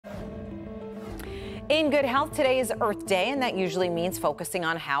In good health, today is Earth Day, and that usually means focusing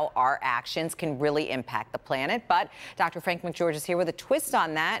on how our actions can really impact the planet. But Dr. Frank McGeorge is here with a twist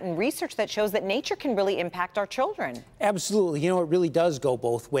on that and research that shows that nature can really impact our children. Absolutely. You know, it really does go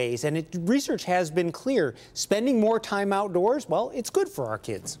both ways. And research has been clear. Spending more time outdoors, well, it's good for our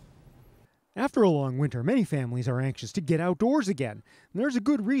kids. After a long winter, many families are anxious to get outdoors again. And there's a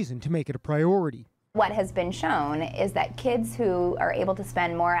good reason to make it a priority. What has been shown is that kids who are able to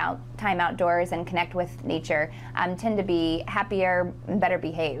spend more time outdoors and connect with nature tend to be happier and better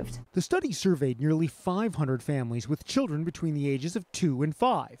behaved. The study surveyed nearly 500 families with children between the ages of 2 and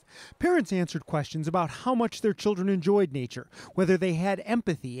 5. Parents answered questions about how much their children enjoyed nature, whether they had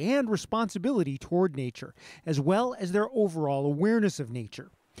empathy and responsibility toward nature, as well as their overall awareness of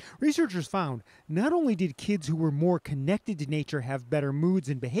nature. Researchers found not only did kids who were more connected to nature have better moods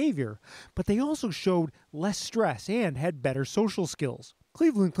and behavior, but they also showed less stress and had better social skills.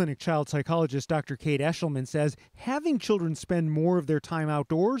 Cleveland Clinic child psychologist Dr. Kate Eshelman says having children spend more of their time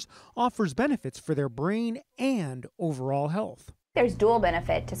outdoors offers benefits for their brain and overall health. There's dual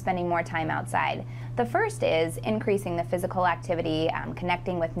benefit to spending more time outside. The first is increasing the physical activity,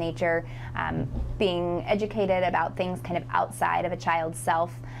 connecting with nature, being educated about things kind of outside of a child's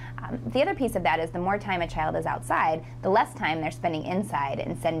self. The other piece of that is the more time a child is outside, the less time they're spending inside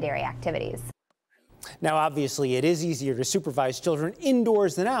in sedentary activities. Now, obviously, it is easier to supervise children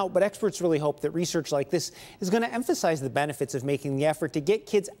indoors than out, but experts really hope that research like this is going to emphasize the benefits of making the effort to get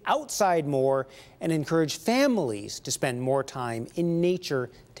kids outside more and encourage families to spend more time in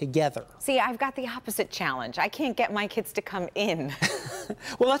nature together. See, I've got the opposite challenge. I can't get my kids to come in.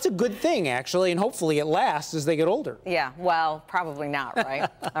 Well, that's a good thing, actually, and hopefully it lasts as they get older. Yeah, well, probably not, right?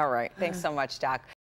 All right. Thanks so much, Doc.